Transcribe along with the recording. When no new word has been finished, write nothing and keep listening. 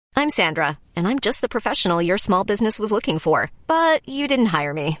I'm Sandra, and I'm just the professional your small business was looking for. But you didn't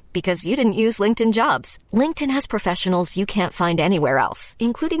hire me because you didn't use LinkedIn Jobs. LinkedIn has professionals you can't find anywhere else,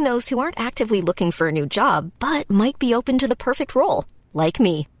 including those who aren't actively looking for a new job, but might be open to the perfect role, like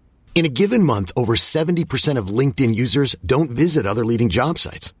me. In a given month, over 70% of LinkedIn users don't visit other leading job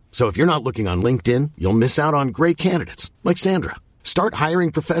sites. So if you're not looking on LinkedIn, you'll miss out on great candidates, like Sandra. Start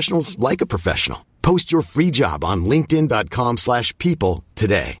hiring professionals like a professional. Post your free job on linkedin.com/people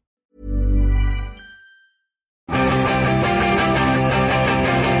today.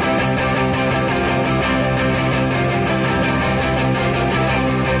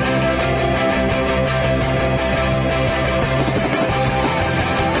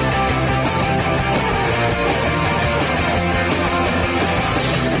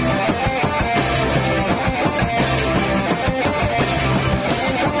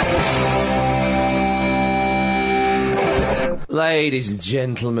 Ladies and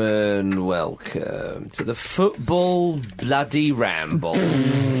gentlemen, welcome to the Football Bloody Ramble.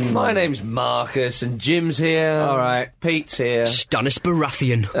 My name's Marcus, and Jim's here. All right. Pete's here. Stannis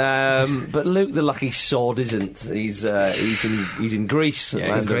Baratheon. But Luke, the lucky sod, isn't. He's in Greece.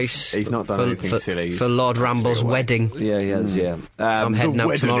 Yeah, in Greece. He's not done anything silly. For Lord Ramble's wedding. Yeah, he has, yeah. I'm heading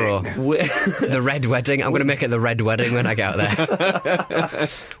out tomorrow. The red wedding. I'm going to make it the red wedding when I get out there.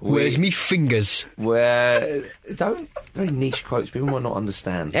 Where's me fingers? Very niche quotes. People might not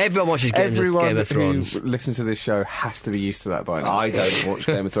understand. Everyone watches Game of Thrones. Who listens to this show has to be used to that by now. I don't watch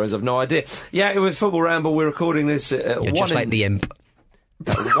Game of Thrones. I've no idea. Yeah, it was Football Ramble. We're recording this at You're just like the imp.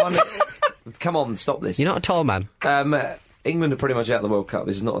 Come on, stop this. You're not a tall man. England are pretty much out of the World Cup.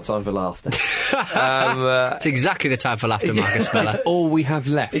 This is not a time for laughter. It's exactly the time for laughter, Marcus Speller. That's all we have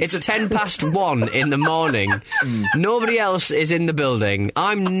left. It's 1:10 in the morning. Nobody else is in the building.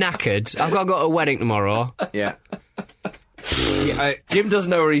 I'm knackered. I've got to go to a wedding tomorrow. Yeah. Jim doesn't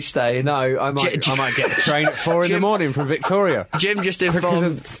know where he's staying. No, I might get a train at 4 in the morning from Victoria. Jim just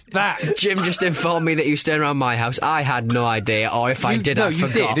informed me that you were staying around my house. I had no idea, or if I did, I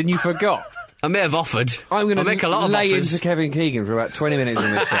forgot. You did, and you forgot. I may have offered. I'm going to make a lot of lay offers. into Kevin Keegan for about 20 minutes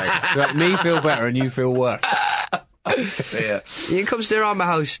on this show to make me feel better and you feel worse. Yeah. You can come stay around my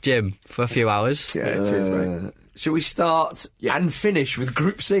house, Jim, for a few hours. Yeah, cheers, mate. Shall we start and finish with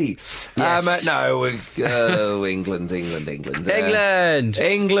Group C? Yes. England. England!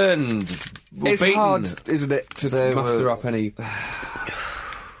 It's beaten. hard, isn't it, to muster up any...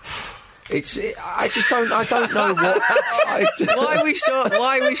 I don't know what...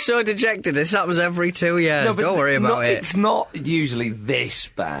 Why are we so dejected? This happens every 2 years. No, don't worry about it. It's not usually this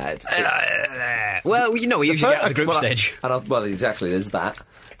bad. Well, you know, we usually get to the group stage. Well, exactly, there's that.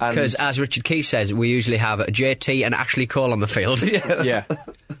 Because, as Richard Keys says, we usually have JT and Ashley Cole on the field. Yeah.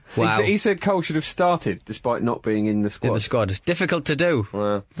 Wow. He said Cole should have started, despite not being in the squad. In the squad. Difficult to do.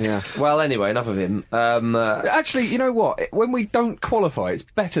 Well, yeah. Well, anyway, enough of him. Actually, you know what? When we don't qualify, it's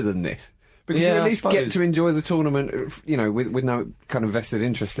better than this. Because you at least get to enjoy the tournament, you know, with no kind of vested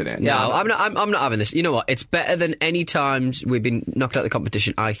interest in it. No, I'm not having this. You know what? It's better than any times we've been knocked out of the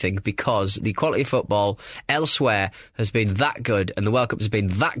competition, I think, because the quality of football elsewhere has been that good, and the World Cup has been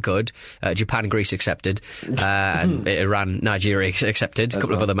that good. Japan, Greece accepted, and Iran, Nigeria accepted. A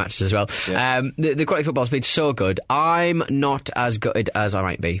couple of other matches as well. Yes. The quality of football has been so good. I'm not as gutted as I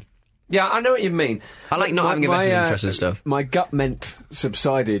might be. Yeah, I know what you mean. I like not having a vested interest in stuff. My gut meant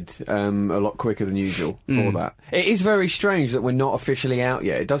subsided a lot quicker than usual for that. It is very strange that we're not officially out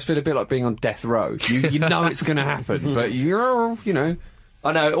yet. It does feel a bit like being on death row. You know it's going to happen, but you know...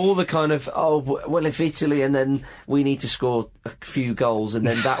 I know, all the kind of, well, if Italy, and then we need to score a few goals, and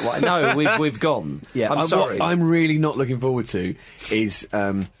then that way. No, we've gone. Yeah, I'm sorry. What I'm really not looking forward to is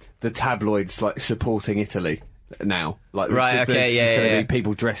the tabloids, like, supporting Italy. Now, like, right, okay, there's going to be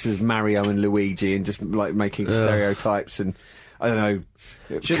people dressed as Mario and Luigi and just like making stereotypes and I don't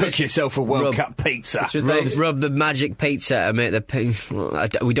know. Cook yourself a World Cup pizza. Rub the magic pizza and make the pizza.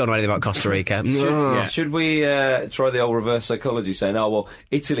 We don't know anything about Costa Rica. Should we try the old reverse psychology, saying,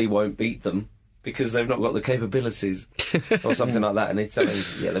 Italy won't beat them because they've not got the capabilities, or something like that, and Italy,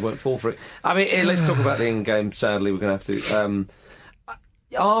 they won't fall for it. I mean, let's talk about the England game. Sadly, we're going to have to.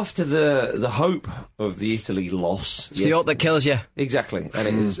 After the hope of the Italy loss, it's the hope that kills you. Exactly,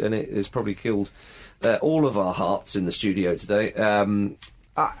 and it has probably killed all of our hearts in the studio today.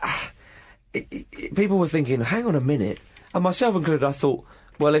 People were thinking, hang on a minute, and myself included. I thought,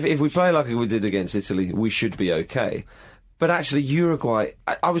 well, if we play like we did against Italy, we should be okay. But actually, Uruguay,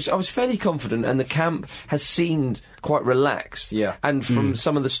 I was fairly confident, and the camp has seemed quite relaxed. Yeah. And from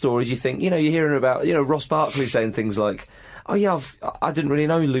some of the stories, you think, you're hearing about, Ross Barkley saying things like, oh yeah, I didn't really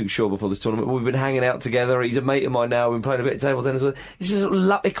know Luke Shaw before this tournament, but we've been hanging out together, he's a mate of mine now, we've been playing a bit of table tennis.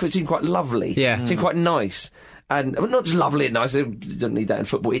 It seemed quite lovely. Yeah. It seemed quite nice. And well, not just lovely and nice, you don't need that in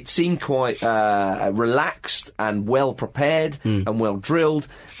football. It seemed quite relaxed and well prepared and well drilled.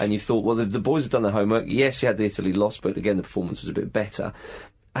 And you thought, well, the boys have done their homework. Yes, you had the Italy loss, but again, the performance was a bit better.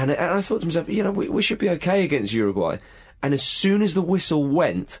 And I thought to myself, we should be okay against Uruguay. And as soon as the whistle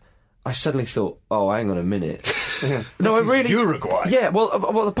went, I suddenly thought, oh, hang on a minute. No, I really... Uruguay. Yeah, well,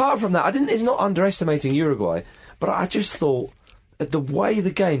 apart from that, it's not underestimating Uruguay, but I just thought, the way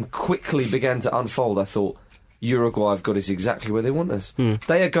the game quickly began to unfold, I thought, Uruguay have got us exactly where they want us.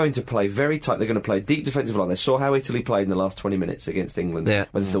 They are going to play very tight. They're going to play a deep defensive line. They saw how Italy played in the last 20 minutes against England. Yeah.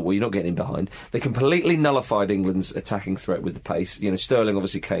 Where they thought, well, you're not getting in behind. They completely nullified England's attacking threat with the pace. Sterling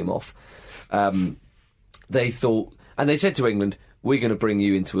obviously came off. They thought, and they said to England, we're going to bring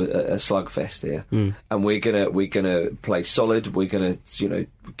you into a slugfest here, and we're gonna play solid. We're going to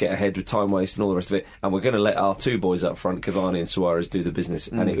get ahead with time waste and all the rest of it, and we're going to let our two boys up front, Cavani and Suarez, do the business.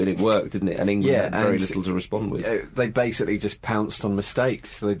 And it worked, didn't it? And England had very little to respond with. They basically just pounced on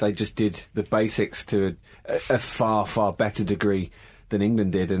mistakes. They just did the basics to a far, far better degree than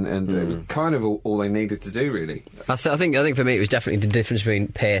England did, and it was kind of all they needed to do, really. I think for me it was definitely the difference between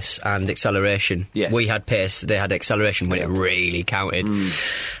pace and acceleration. Yes. We had pace, they had acceleration when it really counted.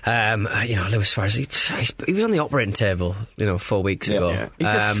 Luis Suarez, he was on the operating table, 4 weeks ago. Yeah. He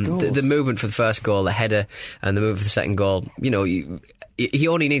just scores. The movement for the first goal, the header, and the movement for the second goal, he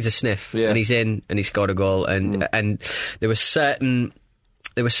only needs a sniff, and he's in, and he scored a goal, and there were certain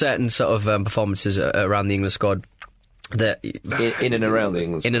sort of performances around the England squad that in and around the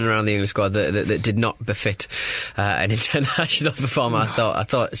England squad that did not befit an international performer. I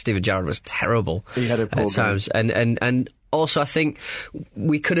thought Steven Gerrard was terrible. He had a poor at times, and also I think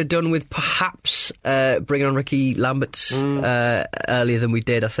we could have done with perhaps bringing on Ricky Lambert earlier than we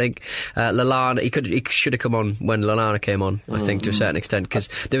did. I think Lallana, he should have come on when Lallana came on. I think to a certain extent, because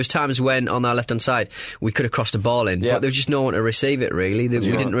there was times when on our left hand side we could have crossed the ball in, but there was just no one to receive it. Really, we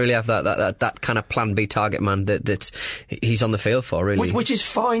didn't really have that kind of plan B target man that he's on the field for. Really, which is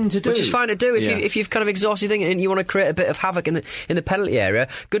fine to do. Which is fine to do if you've kind of exhausted things and you want to create a bit of havoc in the penalty area.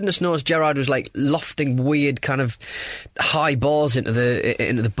 Goodness knows Gerrard was like lofting weird kind of high balls into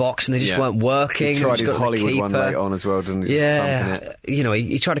the box, and they just weren't working. He tried his Hollywood one late on as well, didn't he? Yeah,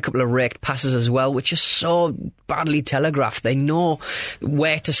 he tried a couple of raked passes as well, which is so badly telegraphed. They know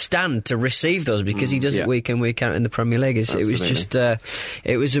where to stand to receive those because he does it week in, week out in the Premier League. It was just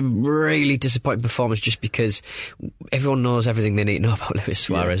it was a really disappointing performance, just because everyone knows everything they need to know about Luis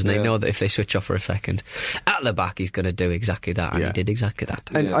Suarez, and they know that if they switch off for a second, at the back he's going to do exactly that, and he did exactly that.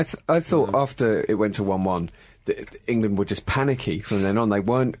 And I thought after it went to 1-1, England were just panicky from then on. They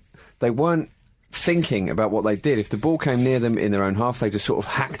weren't thinking about what they did. If the ball came near them in their own half, they just sort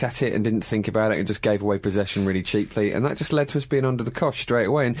of hacked at it and didn't think about it and just gave away possession really cheaply, and that just led to us being under the cosh straight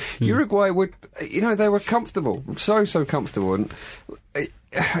away. And Uruguay would, they were comfortable, so comfortable, and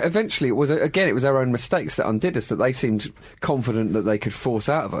eventually it was our own mistakes that undid us, that they seemed confident that they could force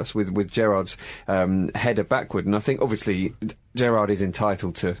out of us with Gerrard's header backward. And I think obviously Gerrard is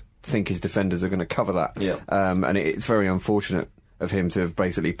entitled to think his defenders are going to cover that. And it's very unfortunate of him to have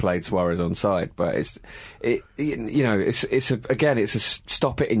basically played Suarez onside, but it's a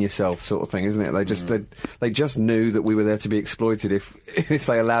stop it in yourself sort of thing, isn't it? They just knew that we were there to be exploited if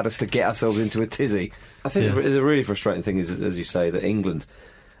they allowed us to get ourselves into a tizzy. I think the really frustrating thing is, as you say, that England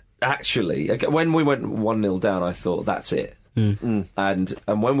actually, when we went 1-0 down, I thought that's it. And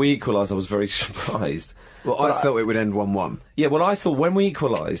when we equalised, I was very surprised. Well, I felt it would end 1-1. Yeah, well, I thought when we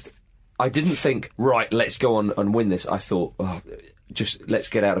equalised, I didn't think, right, let's go on and win this. I thought, just let's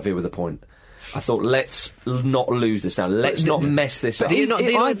get out of here with a point. I thought, let's not lose this now. Let's not mess this up.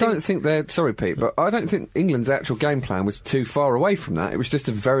 I don't think they're... Sorry, Pete, but I don't think England's actual game plan was too far away from that. It was just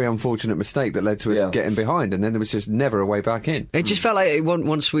a very unfortunate mistake that led to us getting behind, and then there was just never a way back in. It just felt like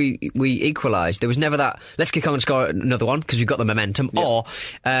once we equalised, there was never that, let's kick on and score another one, because we've got the momentum, or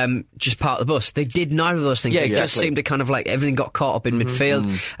just park the bus. They did neither of those things. It just seemed to kind of like everything got caught up in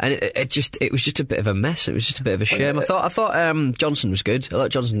midfield, and it was just a bit of a mess. It was just a bit of a shame. I thought Johnson was good. I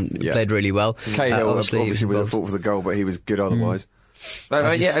thought Johnson played really well. Cahill obviously with a fault for the goal, but he was good otherwise.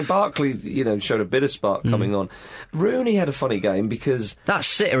 And Barkley, showed a bit of spark coming on. Rooney had a funny game because... That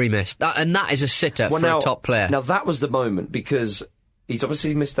sitter he missed, and that is a sitter for a top player. Now, that was the moment, because he's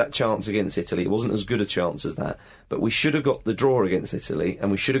obviously missed that chance against Italy. It wasn't as good a chance as that, but we should have got the draw against Italy,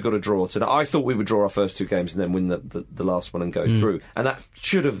 and we should have got a draw tonight. I thought we would draw our first two games and then win the last one and go through, and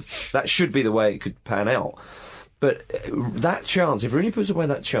that should be the way it could pan out. But that chance, if Rooney puts away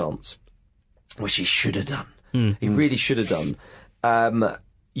that chance, which he should have done, He really should have done.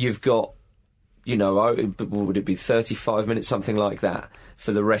 You've got, would it be 35 minutes, something like that,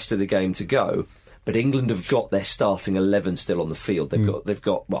 for the rest of the game to go. But England have got their starting 11 still on the field. They've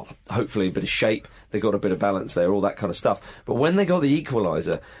got well, hopefully a bit of shape. They've got a bit of balance there, all that kind of stuff. But when they got the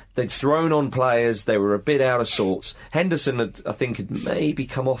equaliser, they'd thrown on players. They were a bit out of sorts. Henderson, had maybe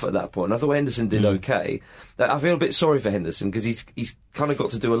come off at that point. I thought Henderson did okay. I feel a bit sorry for Henderson because he's kind of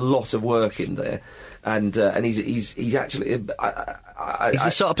got to do a lot of work in there, and he's actually. He's the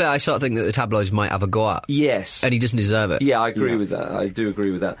sort of player I sort of think that the tabloids might have a go at. Yes, and he doesn't deserve it. Yeah, I agree with that. I do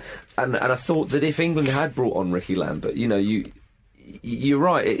agree with that. And I thought that if England had brought on Ricky Lambert, you're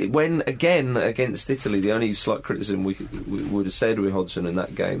right. When again against Italy, the only slight criticism we would have said with Hodgson in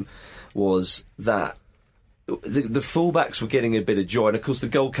that game was that the fullbacks were getting a bit of joy, and of course the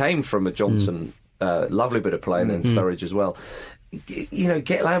goal came from a Johnson lovely bit of play, and then Sturridge as well.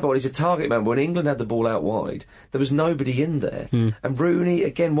 Get Lambert. He's a target man. When England had the ball out wide, there was nobody in there, and Rooney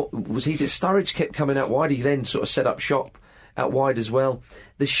again. What was he? Sturridge kept coming out wide. He then sort of set up shop out wide as well.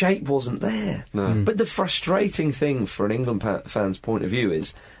 The shape wasn't there. No. But the frustrating thing for an England fan's point of view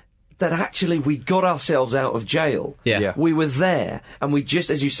is that actually we got ourselves out of jail. Yeah. We were there, and we just,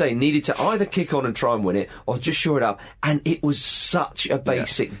 as you say, needed to either kick on and try and win it, or just shore it up. And it was such a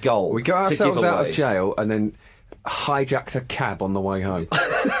basic goal. We got ourselves out of jail and then hijacked a cab on the way home.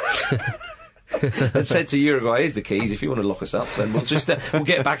 And said to Uruguay, here's the keys, if you want to lock us up, then we'll just we'll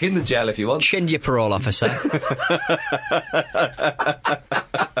get back in the jail if you want. Chinned your parole officer.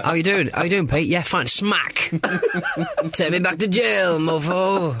 How you doing, Pete? Yeah, fine. Smack. Take me back to jail,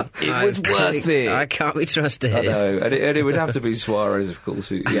 mofo. It was worth it. I can't be trusted. I know, and it would have to be Suarez, of course,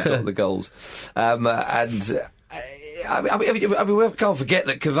 who got the goals. I mean, we can't forget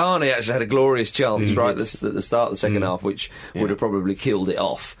that Cavani actually had a glorious chance at the start of the second half, which would have probably killed it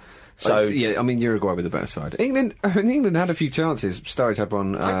off. So Uruguay were the better side. England had a few chances. Sturridge had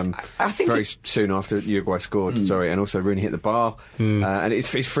one I think very soon after Uruguay scored. And also Rooney hit the bar, and his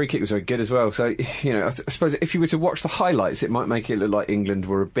free kick was very good as well. So I suppose if you were to watch the highlights, it might make it look like England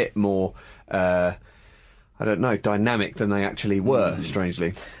were a bit more, dynamic than they actually were.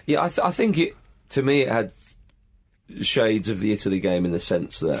 Strangely, yeah, I think to me it had shades of the Italy game in the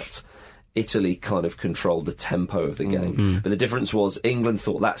sense that Italy kind of controlled the tempo of the game. But the difference was England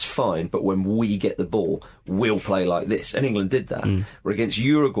thought that's fine, but when we get the ball, we'll play like this. And England did that. Where against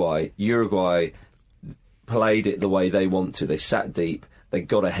Uruguay played it the way they want to. They sat deep, they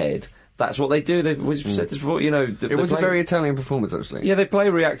got ahead. That's what they do. We've said this before, it was a very Italian performance, actually. Yeah, they play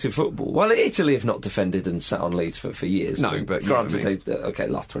reactive football. Well, Italy have not defended and sat on leads for years. No, but granted,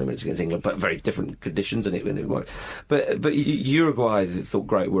 last 20 minutes against England, but very different conditions, and it worked. But Uruguay thought,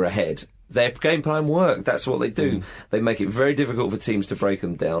 great, we're ahead. Their game plan worked. That's what they do. They make it very difficult for teams to break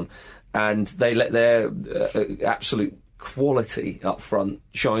them down, and they let their absolute quality up front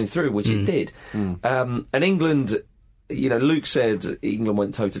shine through, which it did. And England. Luke said England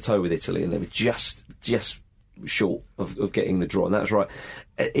went toe-to-toe with Italy and they were just short of getting the draw, and that's right.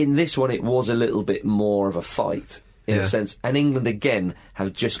 In this one, it was a little bit more of a fight, in a sense, and England, again,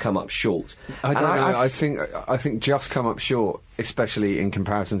 have just come up short. I don't know. I think just come up short, especially in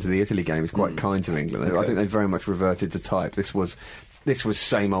comparison to the Italy game, is quite kind to England. Okay. I think they very much reverted to type. This was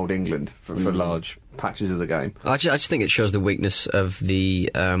same old England for large patches of the game. I just think it shows the weakness of the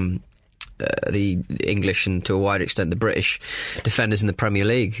English and to a wider extent the British defenders in the Premier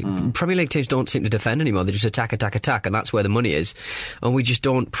League. Premier League teams don't seem to defend anymore. They just attack, and that's where the money is. And we just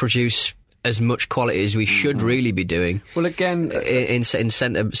don't produce as much quality as we should really be doing. Well, again, in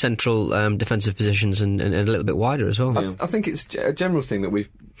central defensive positions and a little bit wider as well. I think it's a general thing that we've,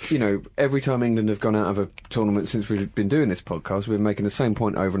 every time England have gone out of a tournament since we've been doing this podcast, we're making the same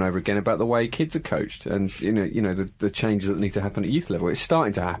point over and over again about the way kids are coached and the changes that need to happen at youth level. It's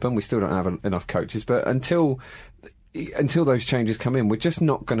starting to happen. We still don't have enough coaches, but until those changes come in, we're just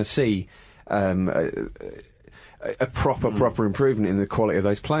not going to see a proper improvement in the quality of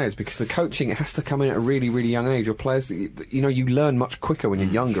those players, because the coaching, it has to come in at a really, really young age. Or players that you learn much quicker when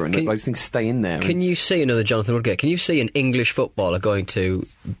you're younger, and those things stay in there. Can you see another Jonathan Woodgate? Can you see an English footballer going to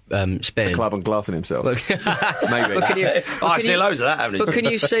Spain? A club and glassing himself? Maybe. I see loads of that happening. But can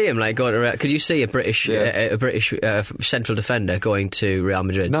you see him going around? Could you see a British central defender going to Real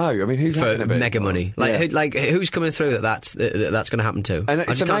Madrid? No, I mean, who's for mega money? Who's coming through that's going to happen to? And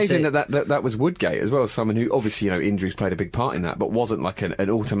it's amazing that was Woodgate as well, someone who obviously injuries played a big part in that, but wasn't like an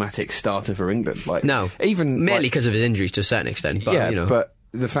automatic starter for England. No, even merely because of his injuries to a certain extent. But,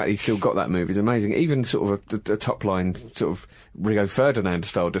 the fact he's still got that move is amazing. Even sort of a top line sort of Rio Ferdinand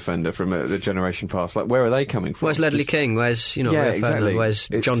style defender from the generation past. Like, where are they coming from? Where's Ledley King? Where's Rio Ferdinand? Where's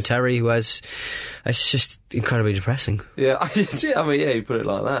John Terry? It's just incredibly depressing. Yeah, I mean, you put it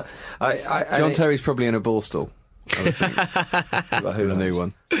like that. John Terry's probably in a ball stall. I would think. Who a new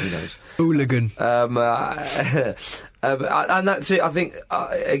one. Who knows? Hooligan. And that's it. I think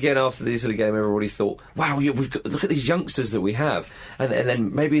again after the Italy game, everybody thought, "Wow, we've got, look at these youngsters that we have," and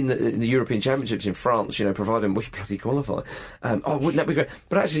then maybe in the European Championships in France, providing we bloody qualify, wouldn't that be great?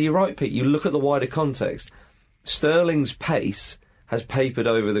 But actually, you're right, Pete. You look at the wider context. Sterling's pace has papered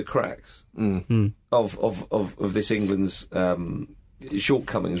over the cracks of this England's.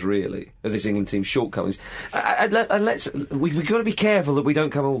 Shortcomings, really, of this England team's shortcomings, and we've got to be careful that we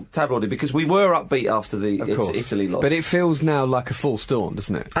don't come all tabloidy, because we were upbeat after the Italy loss, but it feels now like a full storm,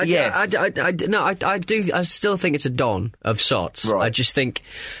 doesn't it? I still think it's a dawn of sorts. Right. I just think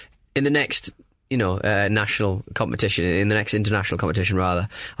in the next national competition, in the next international competition rather,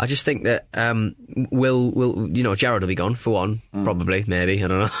 I just think that Gerrard will be gone for one, probably, maybe, I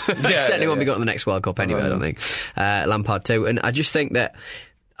don't know. Certainly won't be gone at the next World Cup anyway, I don't think. Lampard too, and I just think that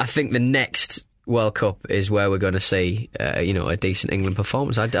the next World Cup is where we're going to see, a decent England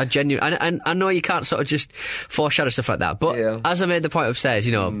performance. I genuinely, I know you can't sort of just foreshadow stuff like that, but as I made the point upstairs,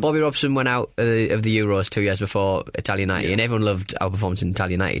 Bobby Robson went out of the Euros 2 years before Italian 90, and everyone loved our performance in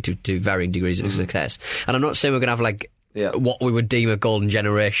Italian 90 to varying degrees of success. And I'm not saying we're going to have what we would deem a golden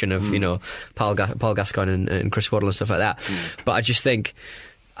generation of, Paul Gascoigne and Chris Waddle and stuff like that. But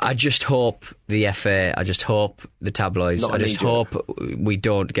I just hope the FA, I just hope the tabloids, I just hope we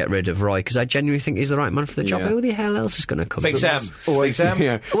don't get rid of Roy, because I genuinely think he's the right man for the job. Who the hell else is going to come? Big Sam. Big Sam.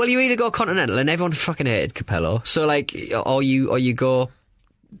 Yeah. Well, you either go Continental, and everyone fucking hated Capello, so or you go,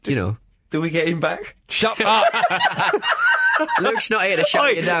 Do we get him back? Shut up! Luke's not here to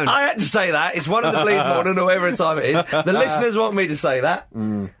shut you down. I had to say that. It's one of the bleed morning or whatever time it is. The listeners want me to say that.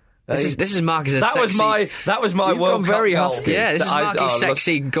 This is Marcus's that was my World Cup very goal. husky. Yeah, this is Marcus'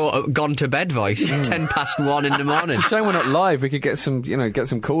 sexy gone to bed voice. 1:10 in the morning. It's a shame we're not live. We could get some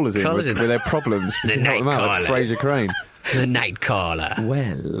callers in with their problems. The night caller. Fraser Crane. The night caller.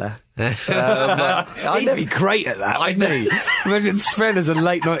 Well, I'd be great at that. I'd be. Imagine Sven as a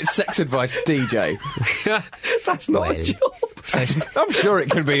late night sex advice DJ. That's not a job. I'm sure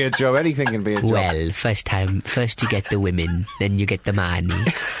it can be a job. Anything can be a job. Well, first you get the women, then you get the money.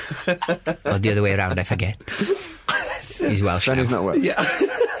 Or the other way around, I forget. He's Welsh Sven now. is not Welsh. Yeah.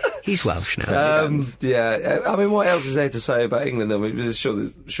 He's Welsh now. I mean, what else is there to say about England? I mean,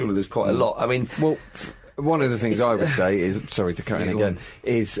 surely there's quite a lot. I mean, well, one of the things I would say is, sorry to cut in again,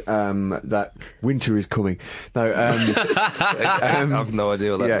 is that winter is coming. No, I have no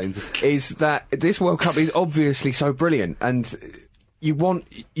idea what that means. Is that this World Cup is obviously so brilliant, and you want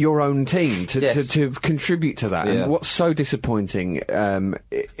your own team to contribute to that. And what's so disappointing,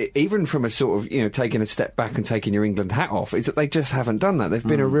 even from a sort of, taking a step back and taking your England hat off, is that they just haven't done that. They've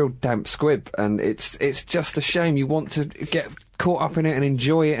been a real damp squib, and it's just a shame. You want to get caught up in it and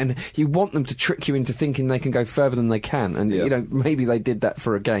enjoy it, and you want them to trick you into thinking they can go further than they can, and maybe they did that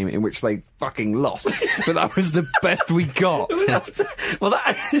for a game in which they fucking lost, but that was the best we got. Well,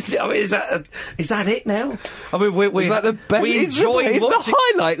 is that it now? I mean, is that the best? We enjoyed the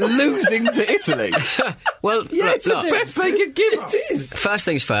highlight losing to Italy. Well, it's the best they could give us. It is. First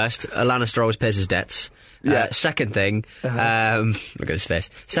things first, Lannister always pays his debts. Second thing, look at his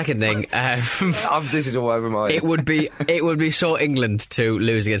face. Second thing, this is all over my. It would be so England to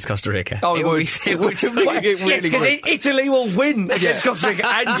lose against Costa Rica. Oh, it would. Yes, because Italy will win against Costa Rica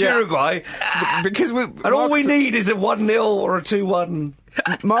and Uruguay, because all we need is a 1-0 or a 2-1.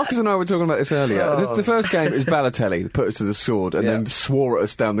 Marcus and I were talking about this earlier. The first game was Balotelli that put us to the sword and then swore at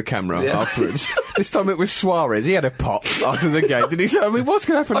us down the camera afterwards. This time it was Suarez. He had a pop after the game. Did he say, what's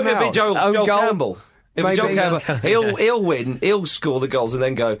going to happen now? It'll be Joel Campbell. He'll win, he'll score the goals and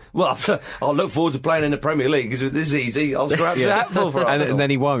then go, well, I'll look forward to playing in the Premier League because this is easy, I'll scrap the hatful for and then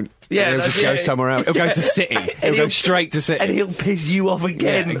he won't. Yeah, he'll just go somewhere else. He'll go to City. He'll go straight to City. And he'll piss you off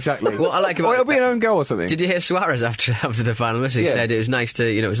again. Yeah, exactly. What I like about it'll be an own goal or something. Did you hear Suarez after the final miss? He said it was nice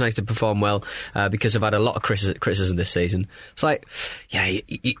to perform well because I've had a lot of criticism this season. It's like,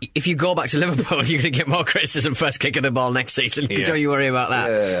 if you go back to Liverpool, you're going to get more criticism first kick of the ball next season. Don't you worry about that.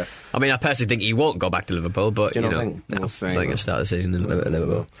 Yeah. I mean, I personally think he won't go back to Liverpool, but we'll not going to start the season in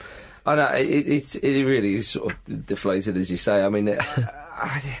Liverpool. I know it really is sort of deflated, as you say. I mean,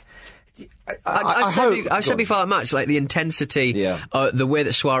 I said before that match, like the intensity, the way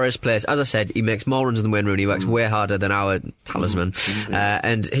that Suarez plays. As I said, he makes more runs than Wayne Rooney. He works way harder than our talisman,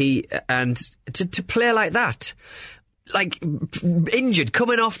 and to play like that. like injured,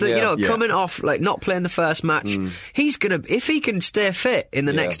 coming off coming off, like not playing the first match. He's gonna, if he can stay fit in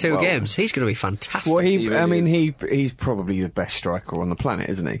the next two games, he's gonna be fantastic. Well, he's probably the best striker on the planet,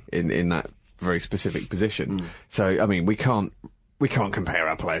 isn't he? In that very specific position. So, I mean, we can't compare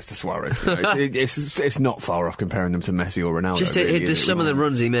our players to Suarez. You know? it's not far off comparing them to Messi or Ronaldo. Some of the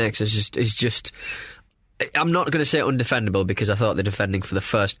runs he makes is just. I'm not going to say undefendable because I thought the defending for the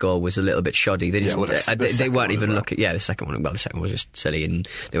first goal was a little bit shoddy. They just they weren't even looking. Yeah, the second one. Well, the second one was just silly, and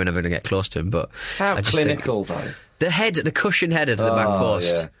they were never going to get close to him. But how clinical though? The cushion header to the back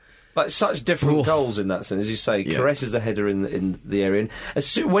post. Yeah. Like such different goals in that sense, as you say. Caresses the header in the area,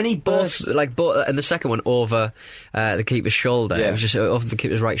 and when he burst, and the second one over the keeper's shoulder. It was just over the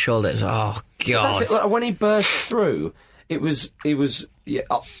keeper's right shoulder. It was, oh god! Like, when he burst through, it was. Yeah,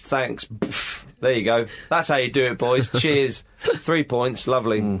 thanks. There you go. That's how you do it, boys. Cheers. 3 points.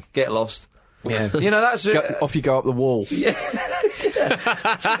 Lovely. Get lost. Yeah. You know, that's... off you go up the wall. Yeah.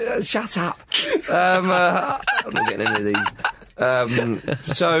 Shut up. I'm not getting any of these. I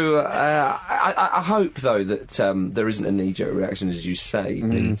hope, though, that there isn't a knee-jerk reaction, as you say,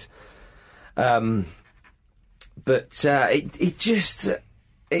 Pete. But it just...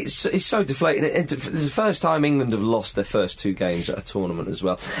 It's so deflating. It's the first time England have lost their first two games at a tournament as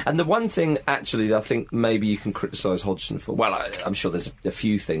well. And the one thing, actually, that I think maybe you can criticise Hodgson for, well, I'm sure there's a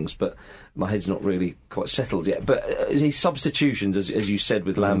few things, but my head's not really quite settled yet. But his substitutions, as you said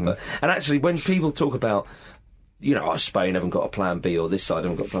with Lambert, and actually when people talk about, you know, Spain haven't got a plan B or this side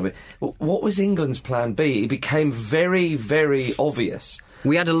haven't got a plan B, well, what was England's plan B? It became very, very obvious.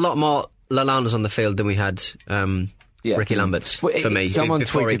 We had a lot more Lalandes on the field than we had... Ricky Lambert's, for me. Someone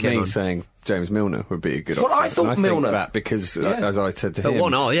tweeted me saying James Milner would be a good option. Well, I thought Milner... that because, as I said to him,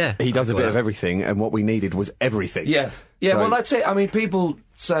 he does a bit of everything, and what we needed was everything. Yeah, well, that's it. I mean, people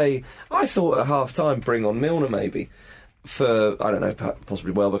say, I thought at half-time, bring on Milner, maybe, for, I don't know,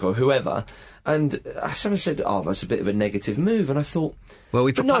 possibly Welbeck or whoever, and someone said, that's a bit of a negative move, and I thought... Well,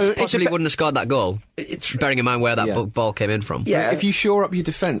 we possibly wouldn't have scored that goal, bearing in mind where that ball came in from. Yeah, if you shore up your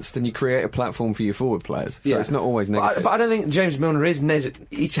defence, then you create a platform for your forward players. So it's not always negative. But I don't think James Milner is negative.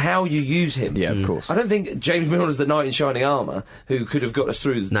 It's how you use him. Yeah, of course. I don't think James Milner's the knight in shining armour who could have got us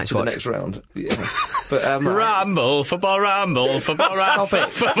through to the next round. Yeah. But, ramble, football ramble, football ramble.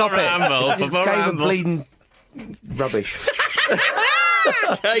 Stop it. Ramble, football ramble. ramble. Bleeding rubbish.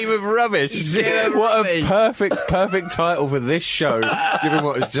 Game of rubbish. What a perfect title for this show, given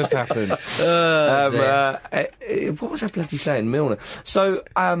what has just happened. What was I bloody saying? Milner. So,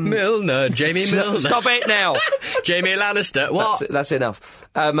 Milner, Jamie Milner. Stop it now. Jamie Lannister. What? That's enough.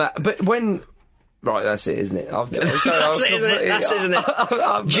 But when... Right, that's it, isn't it? That's it, isn't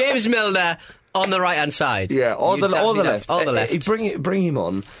it? James Milner... On the right-hand side. Yeah, or the left. On the left. Bring him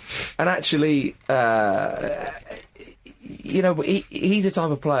on, and actually, you know, he's the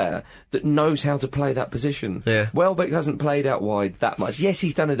type of player that knows how to play that position. Yeah. Welbeck hasn't played out wide that much. Yes,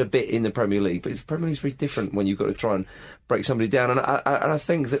 he's done it a bit in the Premier League, but the Premier League's very different when you've got to try and break somebody down. And I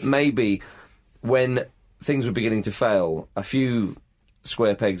think that maybe when things were beginning to fail, a few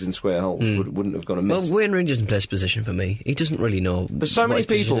square pegs and square holes wouldn't have gone amiss. Well, Wayne Rooney doesn't play his position for me. He doesn't really know. But so many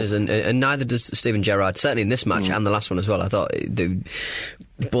people, is, and neither does Steven Gerrard. Certainly in this match and the last one as well. I thought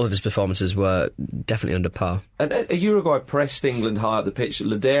both of his performances were definitely under par. And Uruguay pressed England high up the pitch.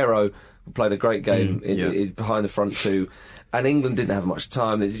 Ladero played a great game behind the front two. And England didn't have much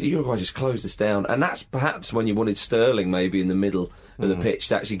time. Uruguay just closed us down. And that's perhaps when you wanted Sterling maybe in the middle of the pitch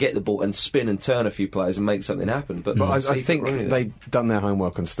to actually get the ball and spin and turn a few players and make something happen. But I think they've done their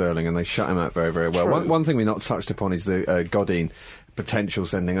homework on Sterling and they shut him out very, very well. One thing we've not touched upon is the Godin potential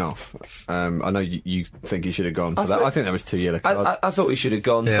sending off. I know you think he should have gone for that. I think that was 2 yellow cards. I thought he should have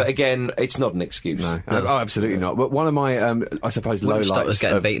gone, but again, it's not an excuse. No. Oh, absolutely not. But one of my, I suppose, low lights... Stop us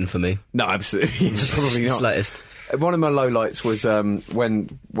getting beaten for me. No, absolutely. Probably not. Slightest. One of my low lights was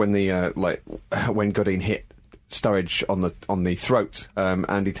when Godin hit Sturridge on the throat.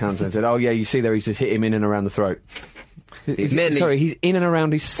 Andy Townsend said, "Oh yeah, you see there, he's just hit him in and around the throat." He's in and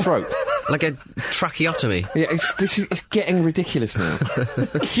around his throat. Like a tracheotomy. Yeah, it's getting ridiculous now.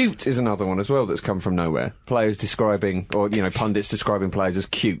 Cute is another one as well that's come from nowhere. Players describing, or pundits describing players as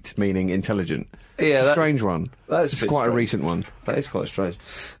cute, meaning intelligent. Yeah, that's a strange one. That's quite a recent one. That is quite strange.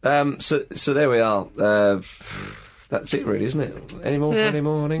 So there we are. That's it, really, isn't it? Any more?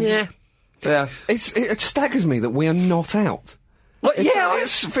 Yeah. It staggers me that we are not out. Well, it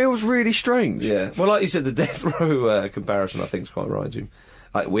feels really strange. Yeah. Well, like you said, the death row comparison, I think, is quite right, Jim.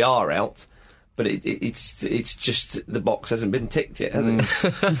 We are out, but it's just the box hasn't been ticked yet, has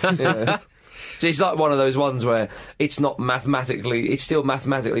it? So it's like one of those ones where it's still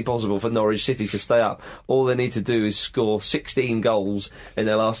mathematically possible for Norwich City to stay up. All they need to do is score 16 goals in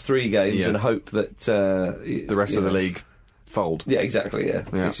their last 3 games and hope that the rest of the league fold. Yeah, exactly, yeah.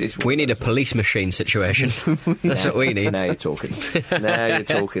 We need a police machine situation. That's what we need. Now you're talking. Ladies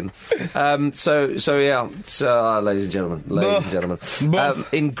and gentlemen.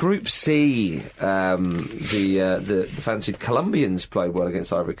 In Group C, the fancied Colombians played well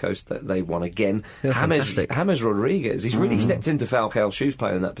against Ivory Coast. They won again. Fantastic. James Rodriguez, he's really stepped into Falcao's shoes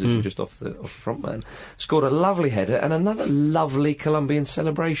playing in that position just off the front man. Scored a lovely header and another lovely Colombian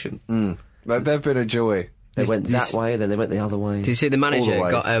celebration. They've been a joy. They went that way, then they went the other way. Did you see the manager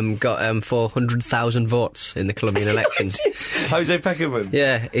got 400,000 votes in the Colombian elections? Jose Peckerman.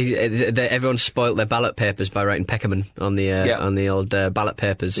 Yeah, everyone spoilt their ballot papers by writing Peckerman on the old ballot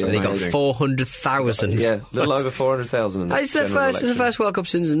papers, and he got 400,000. Yeah, a little over 400,000. It's the first World Cup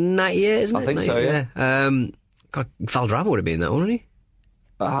since 98, isn't it? I think so. Yeah. God, Valderrama would have been that one, wouldn't he?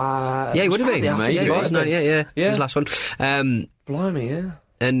 Yeah, he would have been. Maybe. He was 98. Yeah, his last one. Blimey, yeah.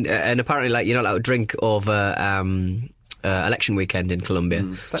 And apparently, like, you're not allowed to drink over election weekend in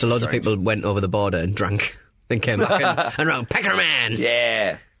Colombia. So loads of people went over the border and drank, then came back and wrote Peckerman.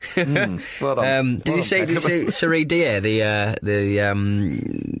 Yeah. Well done. Did you see Seri Dier, the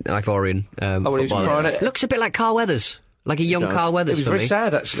Ivorian footballer? He was crying at... Looks a bit like Carl Weathers. Like a young Carl Weathers. It was very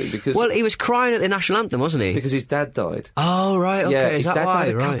sad, actually, because... Well, he was crying at the national anthem, wasn't he? Because his dad died. Oh, right, okay. Yeah, Is his that dad why?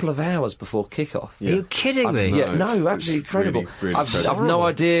 died a couple of hours before kick-off. Are you kidding me? Yeah, no, absolutely incredible. Really I've no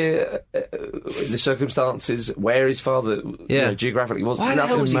idea the circumstances where his father geographically was. Why the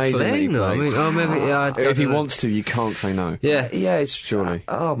hell was he playing, though? I mean, if he wants to, you can't say no. Yeah. Yeah, it's... Surely.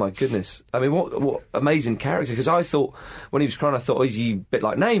 Oh, my goodness. I mean, what amazing character. Because I thought, when he was crying, I thought, is he a bit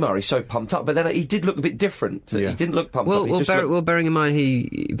like Neymar? He's so pumped up. But then he did look a bit different. He didn't look pumped up. Bearing in mind,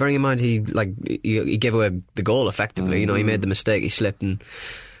 he gave away the goal effectively. You know, he made the mistake, he slipped, and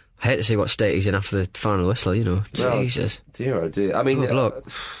I hate to see what state he's in after the final whistle. You know, Jesus, dear, oh dear. I mean, look,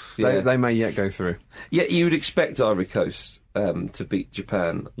 they may yet go through. Yeah, you would expect Ivory Coast to beat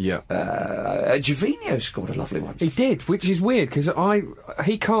Japan. Yeah, Gervinho scored a lovely one. He did, which is weird because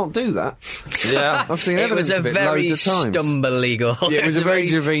he can't do that. Yeah, I've seen it evidence was a of it very loads of times. stumbly goal. Yeah, it was a very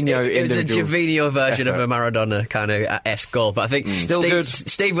Gervinho. It was a Gervinho version of a Maradona kind of esque goal. But I think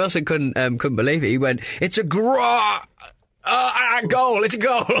Steve Wilson couldn't believe it. He went, "It's a goal! It's a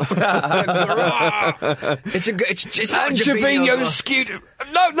goal! It's not and Gervinho skewed it.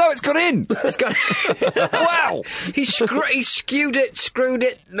 No, it's gone in. It's gone. Wow! He skewed it, screwed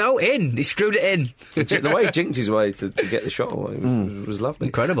it. No, in. He screwed it in. The way he jinked his way to get the shot away was lovely.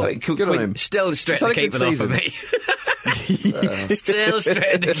 Incredible. Good on him. Still straight to the keeper though for me. Still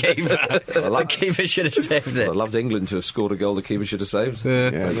straight to the keeper. The keeper should have saved it. I loved England to have scored a goal the keeper should have saved.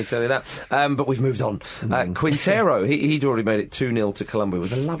 Let me tell you that. But we've moved on. Quintero, he'd already made it 2-0 to Colombia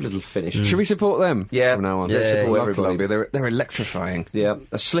with a lovely little finish. Should we support them? Yeah. From now on. Yeah, support everybody. Colombia. They're electrifying. Yeah.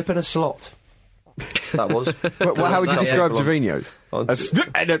 A slip and a slot. That was. How would you describe Gervinho's?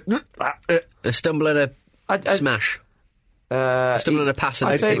 A stumble and a smash. A stumble and a pass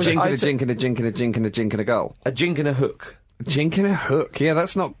and a jink and a jink and a jink and a jink and a jink and a goal. A jink and a hook. A jink and a hook. Yeah,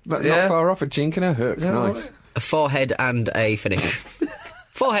 that's not far off. A jink and a hook. Nice. Right? A forehead and a finish.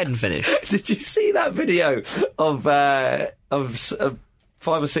 Forehead and finish. Did you see that video of 5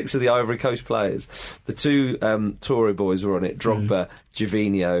 or 6 of the Ivory Coast players? The two Tory boys were on it. Drogba,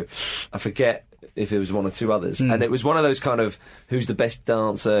 Gervinho. I forget if there was one or two others. And it was one of those kind of who's the best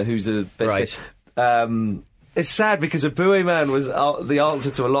dancer, who's the best. Right. It's sad because Aboué Man was the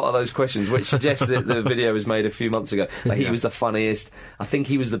answer to a lot of those questions, which suggests that the video was made a few months ago. Like he was the funniest. I think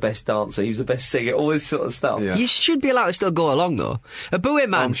he was the best dancer. He was the best singer. All this sort of stuff. Yeah. You should be allowed to still go along though. Aboué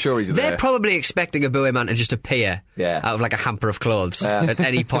Man. I'm sure he's there. They're probably expecting Aboué Man to just appear out of like a hamper of clothes at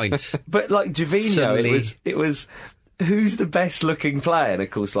any point. But like Gervinho, Suddenly. it was. Who's the best looking player? And of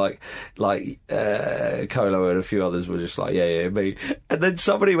course, like Colo and a few others were just like, yeah, me. And then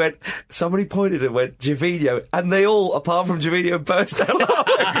somebody pointed and went, Gervinho, and they all, apart from Gervinho, burst out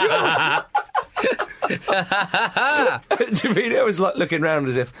laughing. Gervinho was like looking round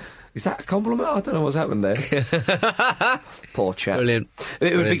as if, is that a compliment? I don't know what's happened there. Poor chap. Brilliant.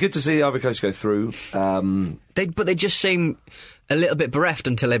 It would be good to see the Ivory Coast go through. But they just seem a little bit bereft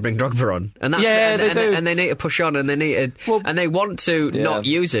until they bring Drogba on, and that's they do. And they need to push on, and they need to, and they want to not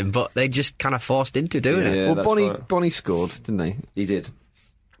use him, but they just kind of forced into doing it. Well, Bonnie scored, didn't he? He did.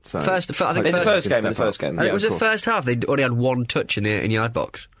 So, in the first game. And it was the first half. They only had one touch in the yard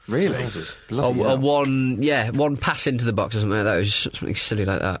box. Really? Or one pass into the box or something like that. It was something silly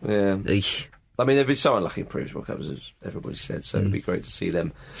like that. Yeah. Eesh. I mean, they've been so unlucky in previous World Cups, as everybody said, so it'd be great to see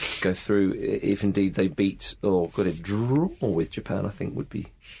them go through. If indeed they beat or got a draw with Japan, I think would be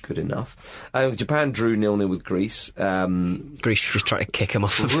good enough. Japan drew 0-0 with Greece. Greece just trying to kick them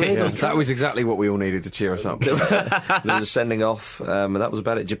off the field. Yeah, that was exactly what we all needed to cheer us up. There was a sending off, and that was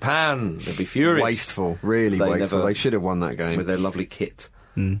about it. Japan, they'd be furious. Wasteful, really wasteful. They should have won that game. With their lovely kit.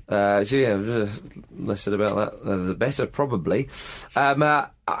 Less said about that, the better, probably.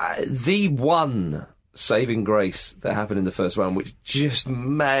 The one saving grace that happened in the first round, which just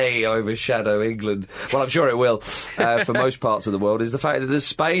may overshadow England, well, I'm sure it will, for most parts of the world, is the fact that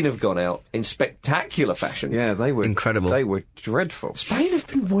Spain have gone out in spectacular fashion. Yeah, they were incredible. They were dreadful. Spain have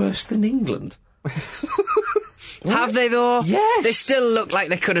been worse than England. Have they, though? Yes. They still look like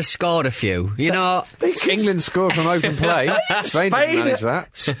they could have scored a few, you know. England scored from open play. Spain didn't manage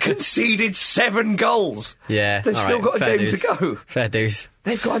that. Conceded 7 goals. Yeah. They've still got a game to go. Fair dues.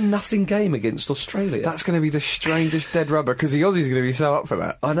 They've got a nothing game against Australia. That's going to be the strangest dead rubber, because the Aussies are going to be so up for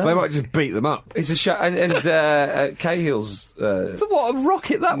that. I know. They might just beat them up. It's a shame. And Cahill's... What a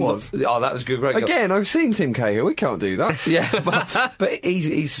rocket that was. Oh, that was good. Great goal. Again, I've seen Tim Cahill. We can't do that. Yeah, but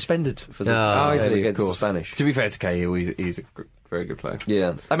he's suspended for the against the Spanish. To be fair to Cahill, he's a very good player.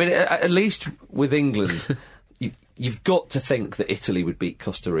 Yeah. I mean, at least with England... You've got to think that Italy would beat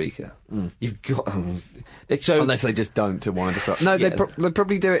Costa Rica. You've got... unless they just don't to wind us up. No, they'd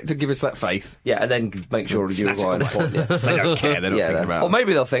probably do it to give us that faith. Yeah, and then make sure Uruguay and point. Yeah. They don't care. They're not thinking about it. Or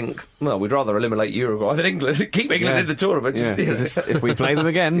maybe they'll think, well, we'd rather eliminate Uruguay than England. Keep England in the tournament. If we play them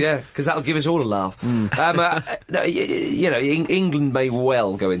again. Yeah, because that'll give us all a laugh. England may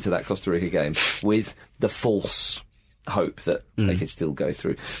well go into that Costa Rica game with the false... hope that they can still go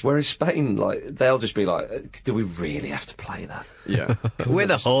through. Whereas Spain, they'll just be like, do we really have to play that? Yeah. We're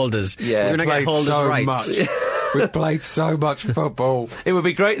the holders. Yeah. Do we not get holders so rights? Much. We've played so much football. It would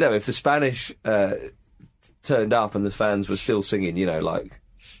be great, though, if the Spanish turned up and the fans were still singing,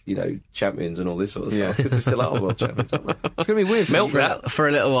 champions and all this sort of stuff. Because they still are world champions, aren't they? It's going to be weird. Milk that for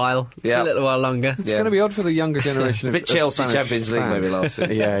a little while. Yeah. For a little while longer. It's going to be odd for the younger generation a bit Chelsea Champions League maybe last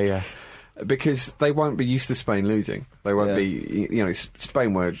season. Yeah. Because they won't be used to Spain losing. They won't be,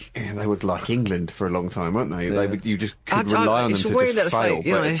 Spain were like England for a long time, weren't they? Yeah. You just could rely on them to just fail.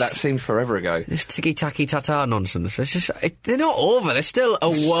 But that seemed forever ago. This ticky-tacky-ta-ta nonsense. It's just, they're not over. They're still a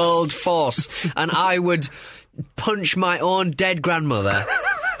world force. And I would punch my own dead grandmother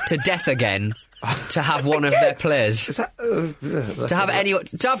to death again to have one of their players. Is that, to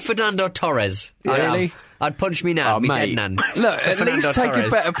have Fernando Torres. Really? I'd punch me nan, me dead nan. Look, at least take a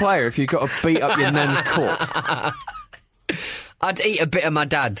better player if you've got to beat up your nan's court. I'd eat a bit of my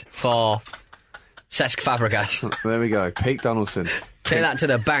dad for Cesc Fabregas. There we go. Pete Donaldson. Take that to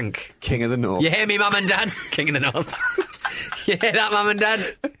the bank. King of the North. You hear me, Mum and Dad? King of the North. You hear that, Mum and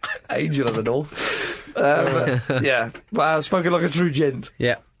Dad? Angel of the North. Yeah. Wow, spoken like a true gent.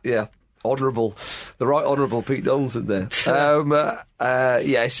 Yeah. Yeah. Honourable. The right honourable Pete Donaldson there.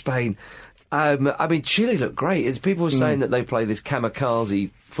 Spain. I mean, Chile looked great. People were saying that they play this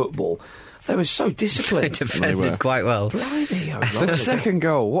kamikaze football. They were so disciplined. They defended quite well. Blimey, the second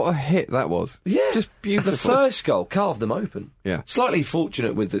goal, what a hit that was. Yeah. Just beautiful. The first goal carved them open. Yeah. Slightly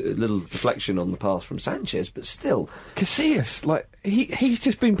fortunate with a little deflection on the pass from Sanchez, but still. Casillas, he's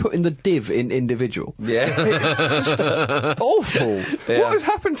just been put in the div in individual. Yeah. It's just awful. Yeah. What has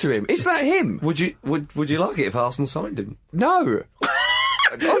happened to him? Is that him? Would you like it if Arsenal signed him? No.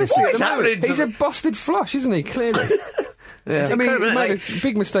 Honestly, What is happening? He's a busted flush, isn't he? Clearly. Yeah. I mean, he made a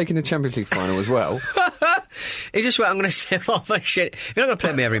big mistake in the Champions League final as well. He just went, I'm going to save all my shit. If you're not going to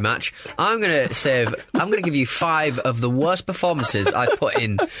play me every match, I'm going to give you 5 of the worst performances I've put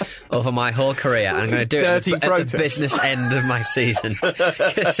in over my whole career, and I'm going to do it at the business end of my season.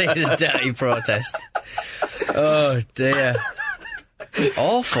 Casillas' dirty protest. Oh, dear.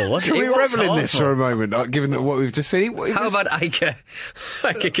 Awful, wasn't it? Can we revel in this for a moment, given that what we've just seen? How about Iker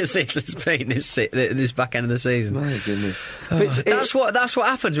Casillas playing this back end of the season? My goodness. That's what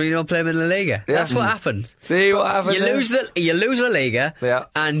happens when you don't play him in La Liga. Yeah. That's what happens. See what happens? You lose La Liga,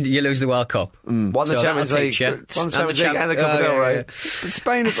 and you lose the World Cup. Won the Champions League, and the Copa del Rey.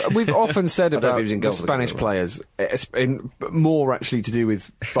 Spain, we've often said about the Spanish players, more actually to do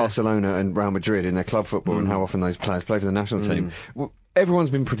with Barcelona and Real Madrid in their club football and how often those players play for the national team. Everyone's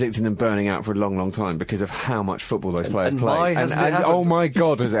been predicting them burning out for a long, long time because of how much football those players play. And oh my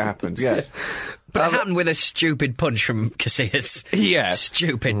God, has it happened? Yeah. But it happened with a stupid punch from Casillas. Yeah.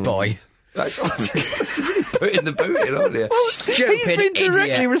 Stupid boy. That's putting the boot in, aren't you? Stupid He's been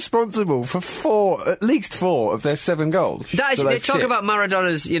directly idiot. responsible for at least 4 of their 7 goals. They talk about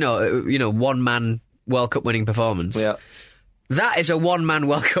Maradona's, one-man World Cup winning performance. Yeah. That is a one-man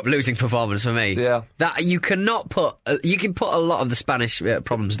World Cup losing performance for me. Yeah. That you cannot put. You can put a lot of the Spanish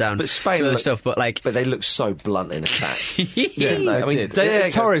problems down But Spain to other stuff, but they look so blunt in attack. Yeah, I mean,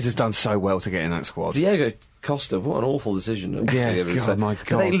 Torres has done so well to get in that squad. Diego Costa, what an awful decision. Yeah, God, my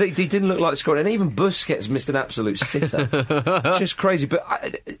God. He didn't look like scoring, and even Busquets missed an absolute sitter. It's just crazy. But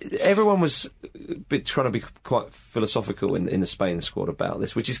everyone was trying to be quite philosophical in the Spain squad about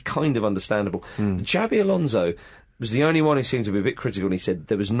this, which is kind of understandable. Xabi Alonso was the only one who seemed to be a bit critical, and he said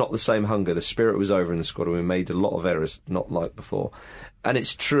there was not the same hunger, the spirit was over in the squad, and we made a lot of errors, not like before. And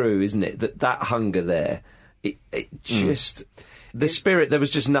it's true, isn't it, that hunger there, it just... The spirit, there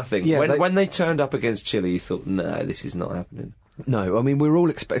was just nothing. Yeah, when they turned up against Chile, you thought, no, this is not happening. No, I mean, we were all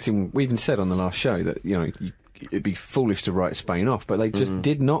expecting... We even said on the last show that, it'd be foolish to write Spain off, but they just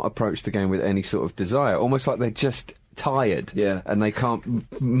did not approach the game with any sort of desire, almost like they're just... tired, and they can't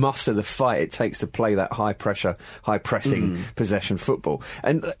muster the fight it takes to play that high pressure, high pressing possession football.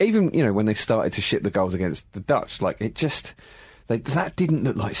 And even when they started to ship the goals against the Dutch, like it just that didn't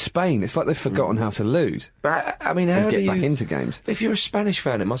look like Spain. It's like they've forgotten how to lose. But I mean, how and do get you back into games? If you're a Spanish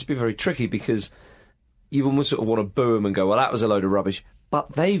fan, it must be very tricky because you almost sort of want to boo them and go, "Well, that was a load of rubbish."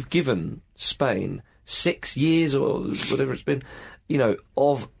 But they've given Spain 6 years or whatever it's been.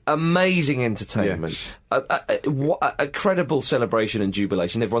 Of amazing entertainment, a credible celebration and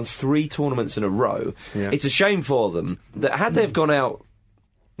jubilation. They've won 3 tournaments in a row. Yeah. It's a shame for them that had they've gone out,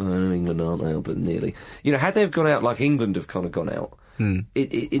 England aren't out, but nearly. Had they've gone out like England have kind of gone out,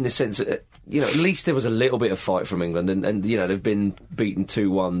 in the sense that, at least there was a little bit of fight from England, and they've been beaten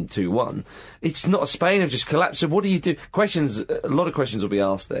 2-1, 2-1. It's not. Spain have just collapsed. So what do you do? A lot of questions will be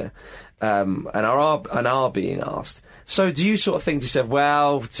asked there, and are being asked. So do you sort of think to yourself,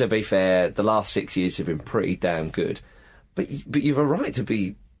 well, to be fair, the last 6 years have been pretty damn good, but you've a right to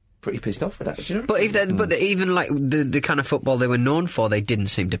be pretty pissed off with that, do you know? But even like the kind of football they were known for, they didn't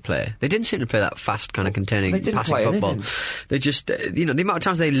seem to play. They didn't seem to play that fast, kind of containing, passing football. Anything. They just, the amount of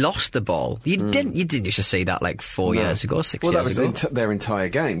times they lost the ball, you didn't used to see that like 4 years ago, 6 years ago. That was their entire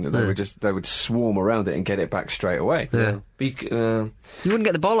game. That they would swarm around it and get it back straight away. Yeah. But you wouldn't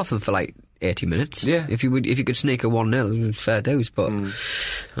get the ball off them for like 80 minutes. Yeah. If you could sneak a 1-0, fair dues. But I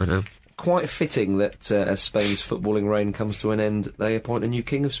don't know. Quite fitting that as Spain's footballing reign comes to an end, they appoint a new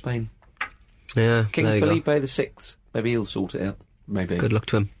king of Spain. Yeah, King Felipe VI. Maybe he'll sort it out. Maybe. Good luck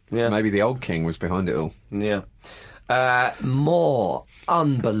to him. Yeah. Maybe the old king was behind it all. Yeah. More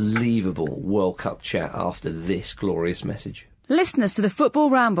unbelievable World Cup chat after this glorious message. Listeners to the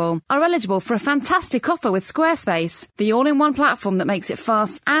Football Ramble are eligible for a fantastic offer with Squarespace, the all-in-one platform that makes it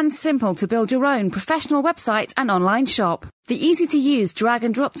fast and simple to build your own professional website and online shop. The easy-to-use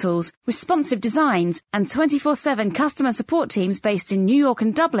drag-and-drop tools, responsive designs, and 24/7 customer support teams based in New York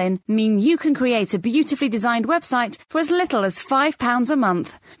and Dublin mean you can create a beautifully designed website for as little as £5 a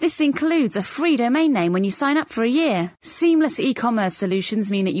month. This includes a free domain name when you sign up for a year. Seamless e-commerce solutions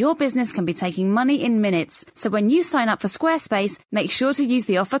mean that your business can be taking money in minutes. So when you sign up for Squarespace, make sure to use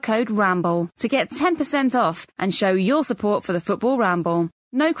the offer code RAMBLE to get 10% off and show your support for the Football Ramble.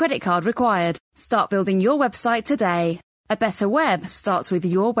 No credit card required. Start building your website today. A better web starts with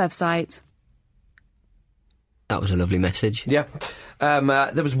your website. That was a lovely message. Yeah.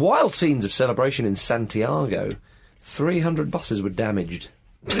 There was wild scenes of celebration in Santiago. 300 buses were damaged.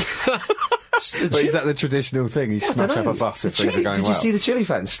 But is that the traditional thing? You smash up a bus if things are going well? Did you see the Chile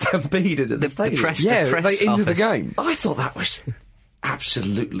fans stampeded at the stadium? The press they into the office. game. I thought that was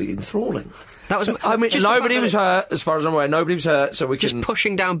absolutely enthralling. That was. I mean, just nobody was hurt, as far as I'm aware. Nobody was hurt, so we just can...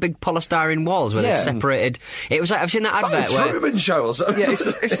 pushing down big polystyrene walls where they're separated. It was like, I've seen that It's like advert the where... Truman Show or something. Yeah,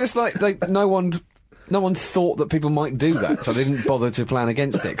 it's just like no one thought that people might do that, so they didn't bother to plan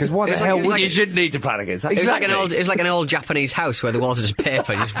against it. Because why the hell would you should need to plan against that. It was like an old Japanese house where the walls are just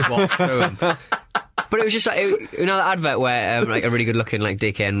paper and you just walk through them. But it was just like, that advert where like a really good-looking like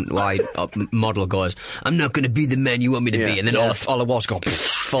DKNY model goes, "I'm not going to be the man you want me to be," and then all the walls go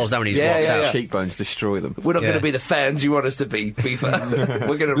falls down and he just walks out. Cheekbones destroy them. We're not going to be the fans you want us to be, FIFA.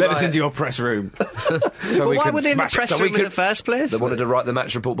 We're going to let us into your press room. So why were they in the press room in the first place? They wanted to write the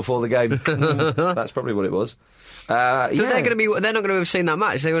match report before the game. That's probably what it was. They're not going to have seen that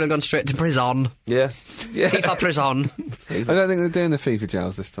match. They would have gone straight to prison. Yeah. FIFA prison. I don't think they're doing the FIFA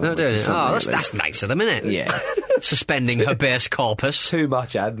jails this time. They're doing it. Oh, that's nice of them, isn't it? Yeah. Suspending habeas corpus. Too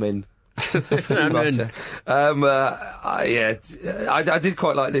much admin. I did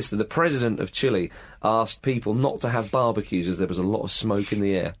quite like this, that the president of Chile asked people not to have barbecues as there was a lot of smoke in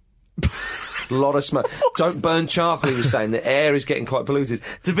the air. A lot of smoke. Don't burn charcoal, he was saying. The air is getting quite polluted.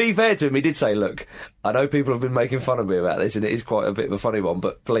 To be fair to him, he did say, look, I know people have been making fun of me about this, and it is quite a bit of a funny one,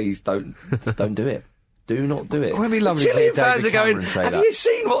 but please don't do it. Do not do it. Wouldn't it be lovely to hear Chilean fans David are going, Cameron say have that? you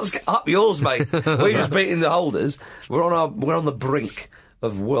seen what's up yours, mate? We're just beating the holders. We're on the brink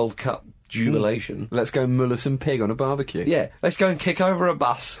of World Cup jubilation. Let's go Mullis and Pig on a barbecue. Yeah, let's go and kick over a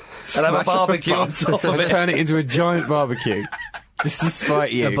bus and have a barbecue on top of and it. turn it into a giant barbecue. Just to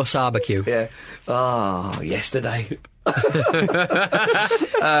spite you. A bus barbecue. Yeah. Yesterday.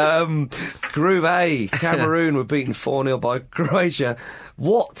 Group A, Cameroon were beaten 4-0 by Croatia.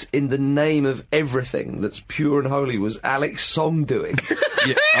 What in the name of everything that's pure and holy was Alex Song doing?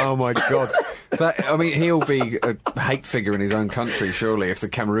 Yeah, oh my God. He'll be a hate figure in his own country, surely, if the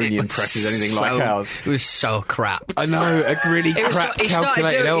Cameroonian press is anything like ours. It was so crap. I know, a really crap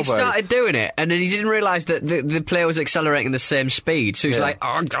calculated elbow. He started doing it, and then he didn't realise that the player was accelerating the same speed, so he's like,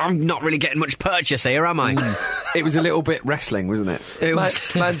 I'm not really getting much purchase here, am I? It was a little bit wrestling, wasn't it?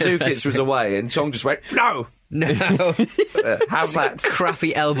 Mandzukic was away, and Chong just went, no! No. How's that?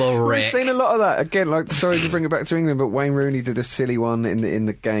 Crappy elbow We've rake. seen a lot of that. Again, sorry to bring it back to England, but Wayne Rooney did a silly one in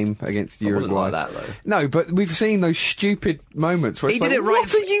the game against Uruguay. It wasn't like that, though. No, but we've seen those stupid moments where He it's did like, it right.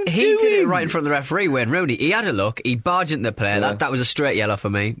 what are you doing? He did it right in front of the referee. Wayne Rooney. He had a look. He barged into the player. Yeah. That was a straight yellow for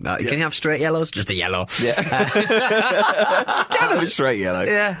me. Can you have straight yellows? Just a yellow. Yeah. Kind of a straight yellow.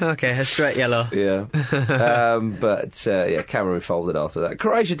 Yeah. Okay. A straight yellow. Yeah. Cameroon folded after that.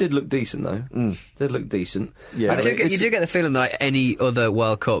 Croatia did look decent, though. Did look decent. Yeah. You do get the feeling that like, any other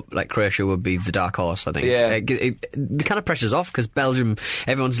World Cup, like Croatia would be the dark horse, I think. Yeah. The kind of pressure's off because Belgium,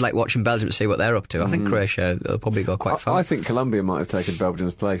 everyone's like watching Belgium to see what they're up to. I think Croatia will probably go quite far. I think Colombia might have taken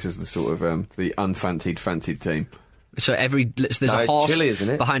Belgium's place as the sort of the fancied team. So there's a horse Chile, isn't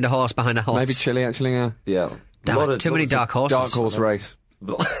it? behind a horse behind a horse. Maybe Chile, actually, yeah. Yeah. Damn it, too many dark horses. Dark horse race.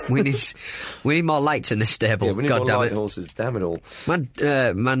 we need more lights in this stable. Yeah, we need God more damn light it. horses. Damn it all.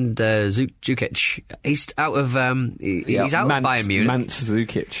 Mandzukic. He's out of he's out of Bayern Munich.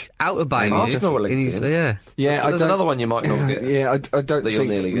 Mandzukic. Out of Bayern Munich. Arsenal were linked to him. Yeah. Yeah, There's another one you might not get. Yeah, I don't that you'll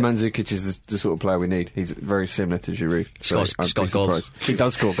think nearly get. Mandzukic is the sort of player we need. He's very similar to Giroud. Scores goals. He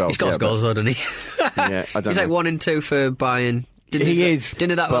does score goals. He scores goals, though, doesn't he? Yeah, I don't He's know. like 1 and 2 for Bayern. Didn't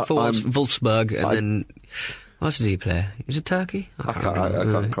do that but for Wolfsburg, and then what else did he play? Was it Turkey? I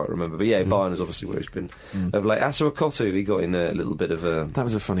can't quite remember. But yeah, Bayern is obviously where he's been of late. Asuakotu, he got in a little bit of a That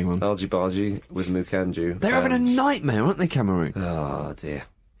was a funny one. argy-bargy with Mukanju. They're having a nightmare, aren't they, Cameroon? Oh, dear.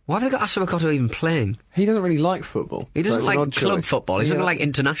 Why have they got Asuakoto even playing? He doesn't really like football. He doesn't so it's an like odd club choice. football. He's looking like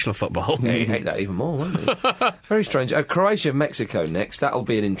international football. Yeah, he'd hate that even more, wouldn't he? Very strange. Croatia, Mexico next. That'll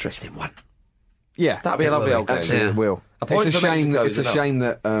be an interesting one. Yeah, That'll be a lovely old game. Actually, Yeah. it will. A point It's a for shame. Mexico It's is a enough. shame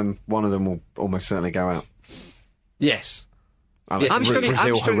that one of them will almost certainly go out. Yes. Unless I'm struggling-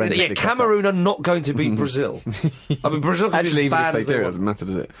 Brazil I'm struggling with- horrendously Yeah, kick Cameroon are not going to beat Brazil. I mean, Brazil up. can Actually, be as even bad if as they do, it want. doesn't matter,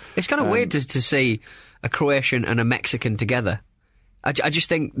 does it? It's kind of weird to see a Croatian and a Mexican together. I just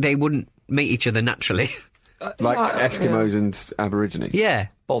think they wouldn't meet each other naturally. Like Eskimos and Aborigines. Yeah,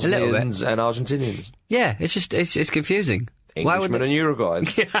 a little bit. Bosnians and Argentinians. Yeah, it's just it's confusing. Why would Englishmen and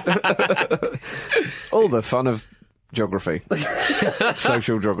Uruguayans. All the fun of geography.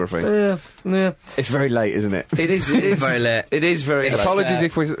 Social geography. Yeah. It's very late, isn't it? It is very late. It is very late. Apologies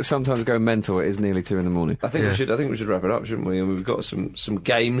if we sometimes go mental. It is nearly 2 a.m. I think we should wrap it up, shouldn't we? And we've got some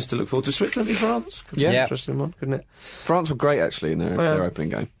games to look forward to. Switzerland v France. Could be an Yeah. interesting one, couldn't it? France were great, actually, in their opening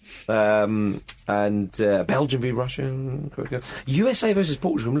game. And Belgium v Russia. USA versus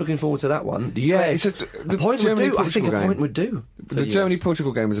Portugal. I'm looking forward to that one. The US, the point would do. I think Germany-Portugal a point game. would do. for The US.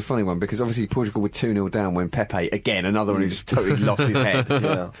 Germany-Portugal game was a funny one because obviously Portugal were 2-0 down when Pepe, again, another one who just totally lost his head.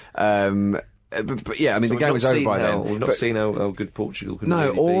 Yeah. But yeah, I mean, So the game was over by then. We've not but- seen how good Portugal can No,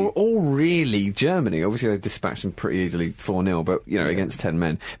 really be. or really Germany. Obviously, they dispatched them pretty easily 4-0, but, against 10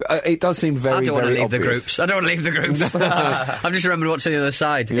 men. It does seem very, I don't want to very leave the obvious. groups. I don't want to leave the groups. I've just remembered what's on the other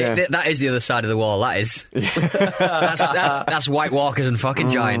side. Yeah. That is the other side of the wall. That is. That's White Walkers and fucking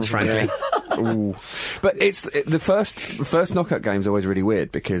Giants, frankly. Ooh. But the first knockout game is always really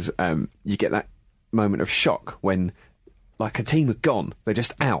weird because you get that moment of shock when, like, a team are gone, they're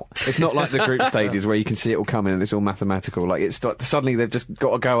just out. It's not like the group stages where you can see it all coming and it's all mathematical. Like, it's like suddenly they've just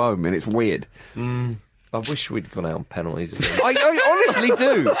got to go home and it's weird. I wish we'd gone out on penalties. I honestly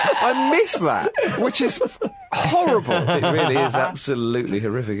do. I miss that, which is horrible. It really is absolutely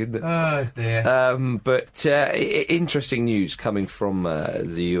horrific, isn't it? Oh, dear. But interesting news coming from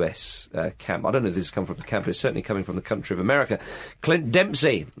the US camp. I don't know if this has come from the camp, but it's certainly coming from the country of America. Clint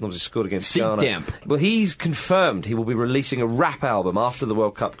Dempsey obviously scored against Ghana. C-Demp. Well, he's confirmed he will be releasing a rap album after the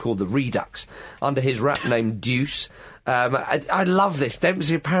World Cup called The Redux, under his rap name Deuce. I love this.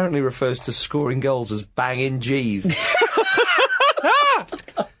 Dempsey apparently refers to scoring goals as banging G's.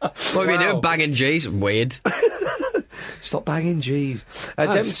 What have you doing? Banging G's? Weird. Stop banging G's.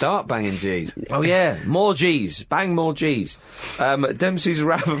 Start banging G's. Oh, yeah, more G's. Bang more G's. Dempsey's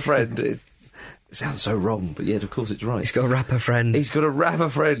rapper friend... It sounds so wrong, but yet, of course, it's right. He's got a rapper friend. He's got a rapper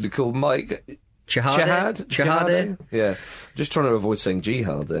friend called Mike... Chahad? Yeah. Just trying to avoid saying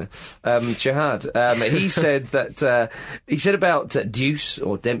jihad there. Chahad. He said that... he said about Deuce,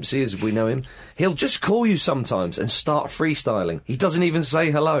 or Dempsey as we know him, he'll just call you sometimes and start freestyling. He doesn't even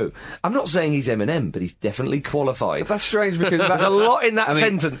say hello. I'm not saying he's Eminem, but he's definitely qualified. But that's strange because... There's a lot in that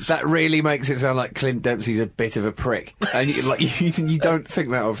sentence. That really makes it sound like Clint Dempsey's a bit of a prick. And you don't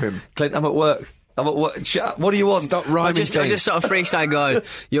think that of him. Clint, I'm at work. What do you want? Stop rhyming. I just sort of freestyle going,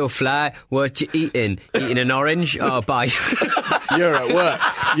 yo, Fly, what you eating? Eating an orange? Oh, bye. You're at work.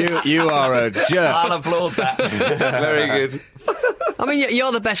 You are a jerk. I'll applaud that. Very good. I mean,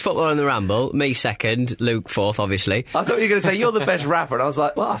 you're the best footballer in the Ramble. Me second, Luke fourth, obviously. I thought you were going to say you're the best rapper, and I was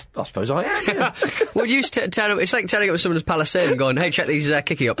like, well, I suppose I am. Yeah. Would you turn up? It's like turning up to someone's Palisade and going, hey, check these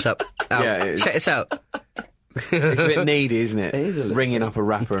kicky-ups out. Yeah, check this out. It's a bit needy, isn't it? It is a little ringing up a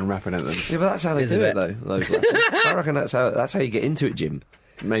rapper and rapping at them. Yeah, but that's how they do it, though. Those rappers. I reckon that's how you get into it, Jim.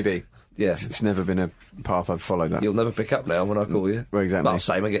 Maybe. Yes. It's never been a path I've followed. That You'll never pick up now when I call you. Well, exactly. Well,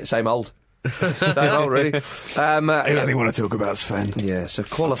 same old. Same old, really. Anything want to talk about, Sven? Yeah, so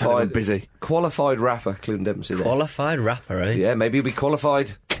qualified rapper, Clint Dempsey there. Qualified rapper, eh? Yeah, maybe he'll be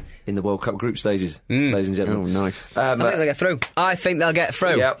qualified in the World Cup group stages, ladies and gentlemen. Oh, nice. I think they'll get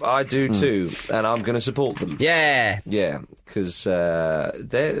through. Yep, I do too, and I'm going to support them. Yeah. Yeah, because I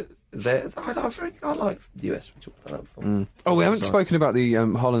like the US. We talked about that before. Oh, we haven't spoken about the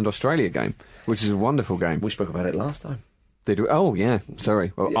Holland-Australia game, which is a wonderful game. We spoke about it last time. Did we? Oh, yeah.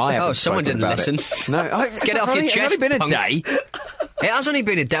 Sorry. Well, I haven't someone spoken didn't about listen. No, Get it off your chest. It's only been a punk. day. It has only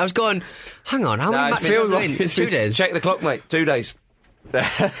been a day. I was going, hang on, how many matches has there been? 2 days. Check the clock, mate. 2 days.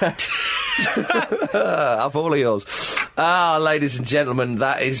 Up all of yours. Ladies and gentlemen,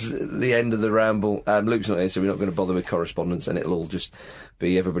 that is the end of the ramble. Luke's not here, so we're not going to bother with correspondence, and it'll all just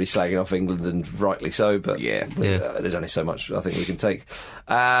be everybody slagging off England, and rightly so, but there's only so much I think we can take.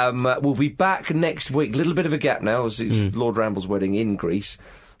 We'll be back next week. Little bit of a gap now, as it's Lord Ramble's wedding in Greece.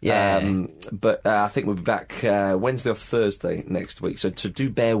 Yeah. But I think we'll be back Wednesday or Thursday next week, so to do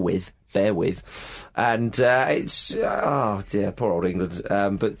bear with. And it's... oh, dear, poor old England.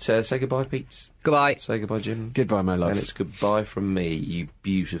 But say goodbye, Pete. Goodbye. Say goodbye, Jim. Goodbye, my love. And it's goodbye from me, you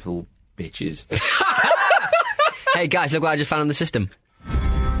beautiful bitches. Hey, guys, look what I just found on the system.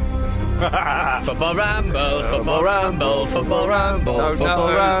 Football ramble, football ramble, football ramble,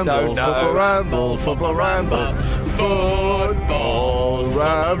 football ramble, football ramble, football ramble, football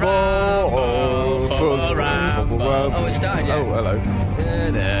ramble, football ramble. Oh, it started, yeah. Oh, hello.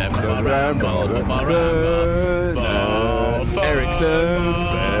 Football ramble, football ramble,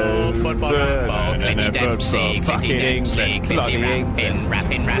 Ericsson's football ramble, Clinty Dempsey, Clinty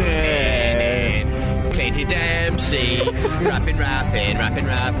rapping. Clinty Dempsey, rapping.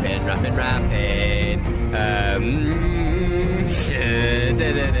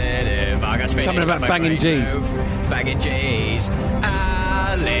 Something about banging G's. Banging G's.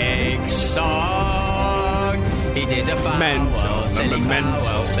 Alex Song. He did a foul. Silly foul.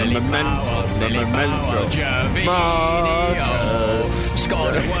 Gervinho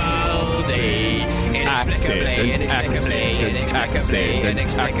scored a worldie. Inexplicably.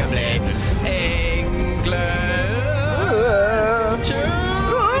 England to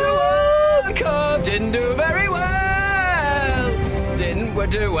the World Cup didn't do very well.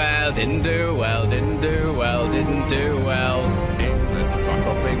 Didn't do well.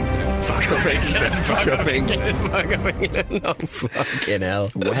 England, fuck off England. Oh, fucking hell.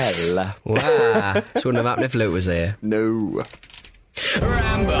 Well. Wow. This wouldn't have happened if Luke was here. No.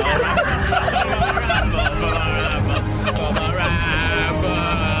 Ramble.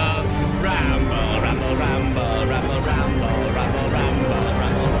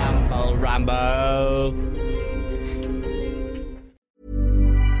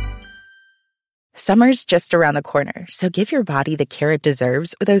 Summer's just around the corner, so give your body the care it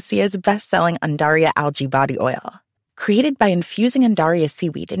deserves with Osea's best-selling Undaria Algae Body Oil. Created by infusing Undaria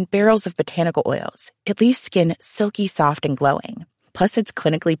seaweed in barrels of botanical oils, it leaves skin silky soft and glowing. Plus, it's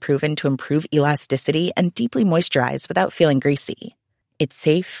clinically proven to improve elasticity and deeply moisturize without feeling greasy. It's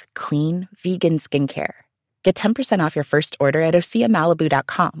safe, clean, vegan skincare. Get 10% off your first order at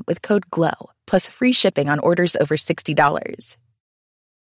OseaMalibu.com with code GLOW, plus free shipping on orders over $60.